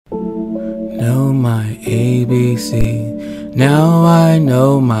know my ABC. Now I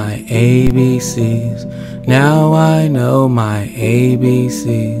know my ABCs. Now I know my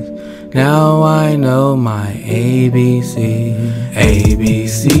ABCs. Now I know my ABCs. A, B,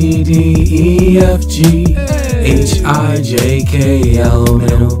 C, D, E, F, G, H, I, J, K, L,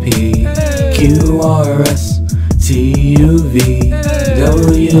 M, N, P, Q, R, S, T, U, V,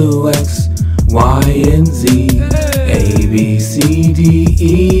 W, X, Y, and Z. A, B, C, D,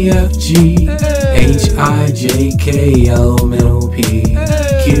 E, F, G, H, I, J, K, L, M, N, P,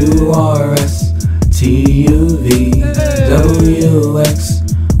 Q, R, S, T, U, V, W, X,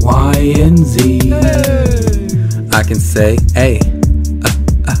 Y, and Z. I can say A,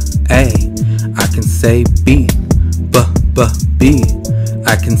 A. I can say B, B.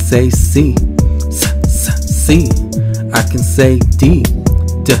 I can say C, C. I can say D,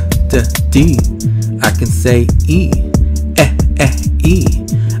 D. I can say E, E.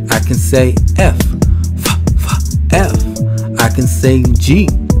 I can say F, F. I can say G,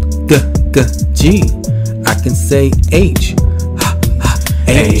 G. I can say H,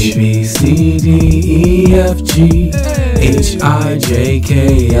 A, B, C, D, E, F, G, H, I, J,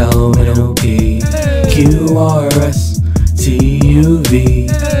 K, L, M, N, P, Q, R, S, T, U, V,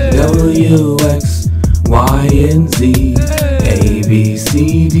 W, X, Y, and Z. A, B,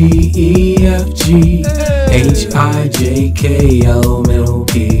 C, D, E, F, G, H, I, J, K, L, M, N,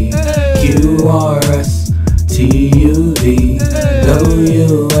 P, Q, R, S, T, U, V,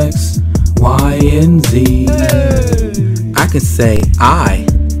 W, X, Y, and Z. I can say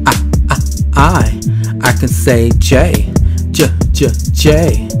I can say J,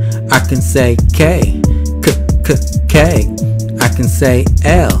 J. I can say K, K. I can say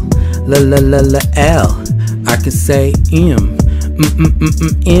L, L. I can say M,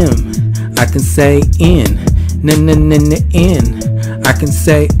 M. I can say N, N. I can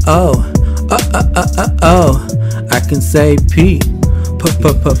say O, O. I can say P,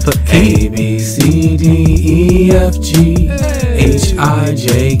 A, B, C, D, E, F, G, H, I,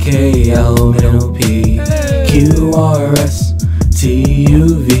 J, K, L, M, N, P, Q, R, S, T,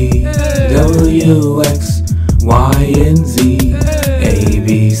 U, V, W, X, Y, and Z. A,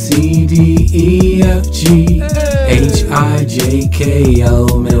 B, C, D, E, F, G, H, I, J, K,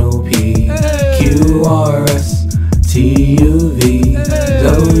 L, M, N, P, Q, R, S, T, U, V,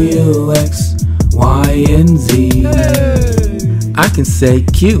 W, X, Y, and Z. I can say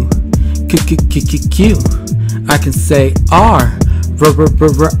Q, Q. I can say R,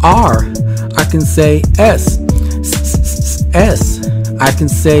 R. I can say S, S. I can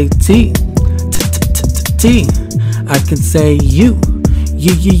say T, T. I can say U,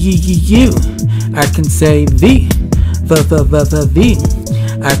 U. I can say V, V.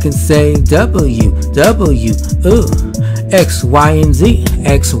 I can say W, X, Y, and Z,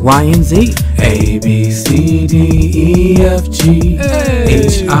 X, Y, and Z. A, B, C, D, E, F, G,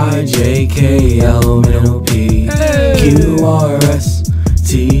 H, I, J, K, L, M, N, P, Q, R, S,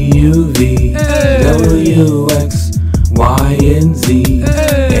 T, U, V, W, X, Y, and Z.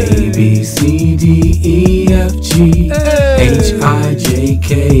 A, B, C, D, E, F, G, H, I, J,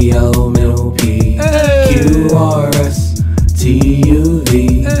 K, L, M, N, P, Q, R, S, T, U,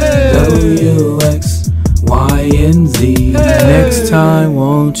 V, W, X, Y, and Z. Next time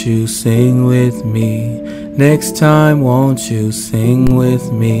won't you sing with me? Next time won't you sing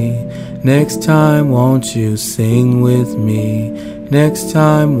with me? Next time won't you sing with me? Next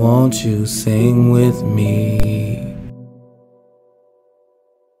time won't you sing with me?